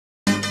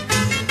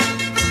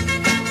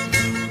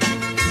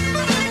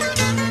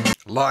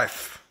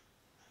Life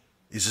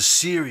is a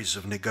series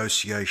of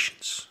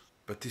negotiations,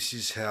 but this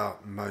is how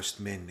most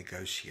men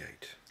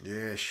negotiate.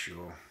 Yeah,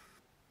 sure.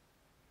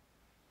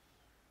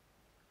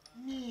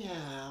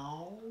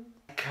 Meow.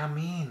 I come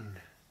in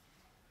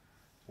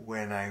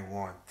when I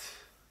want.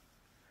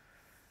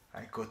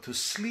 I go to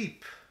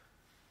sleep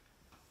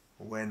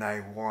when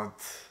I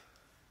want.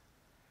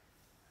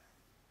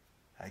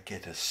 I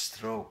get a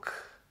stroke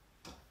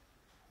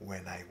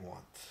when I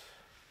want.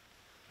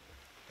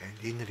 And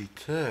in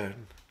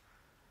return,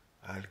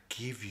 I'll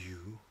give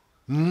you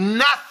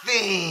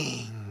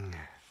nothing.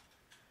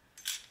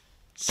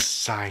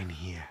 Sign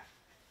here.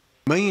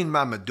 Me and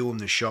Mum are doing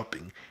the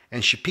shopping,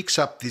 and she picks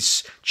up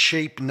this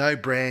cheap,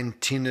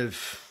 no-brand tin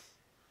of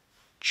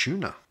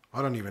tuna.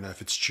 I don't even know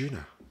if it's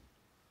tuna.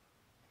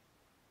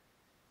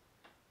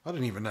 I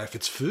don't even know if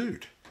it's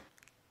food.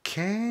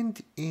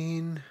 Canned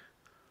in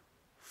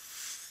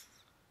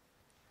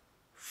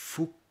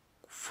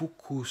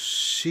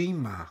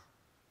Fukushima.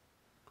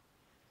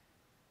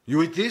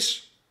 You eat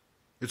this?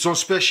 It's on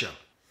special.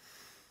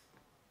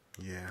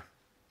 Yeah,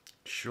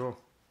 sure.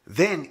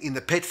 Then in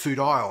the pet food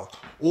aisle,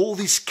 all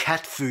this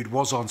cat food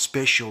was on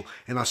special,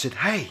 and I said,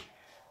 hey,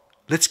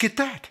 let's get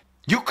that.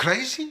 You're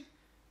crazy?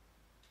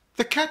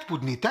 The cat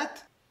wouldn't eat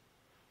that.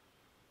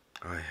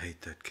 I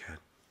hate that cat.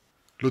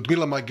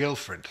 Ludmila, my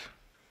girlfriend,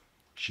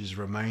 she's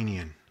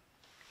Romanian.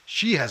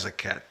 She has a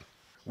cat.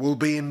 We'll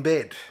be in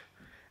bed,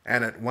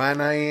 and at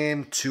 1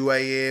 a.m, 2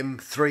 a.m,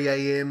 3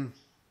 a.m,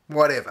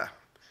 whatever,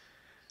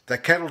 the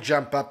cat will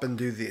jump up and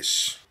do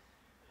this.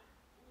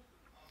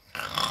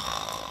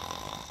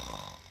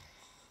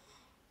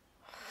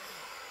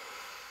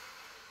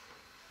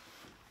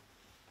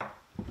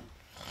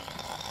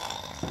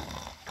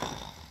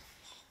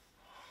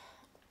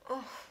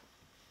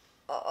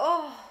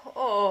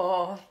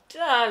 Oh,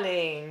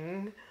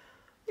 darling.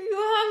 Are you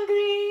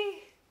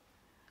hungry?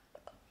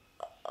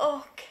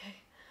 Okay.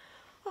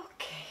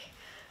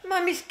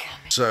 Mummy's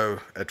coming. So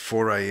at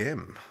 4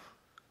 a.m,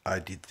 I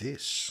did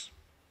this.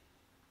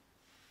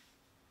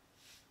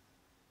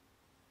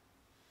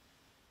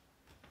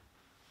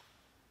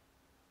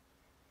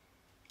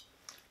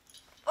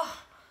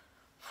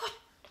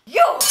 You!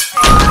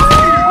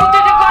 Who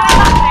did you go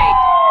to?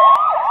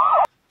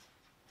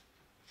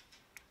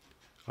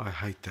 I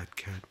hate that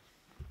cat.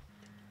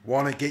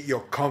 Want to get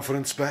your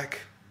confidence back?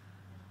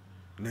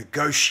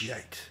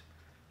 Negotiate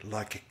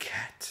like a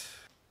cat.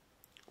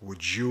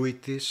 Would you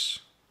eat this?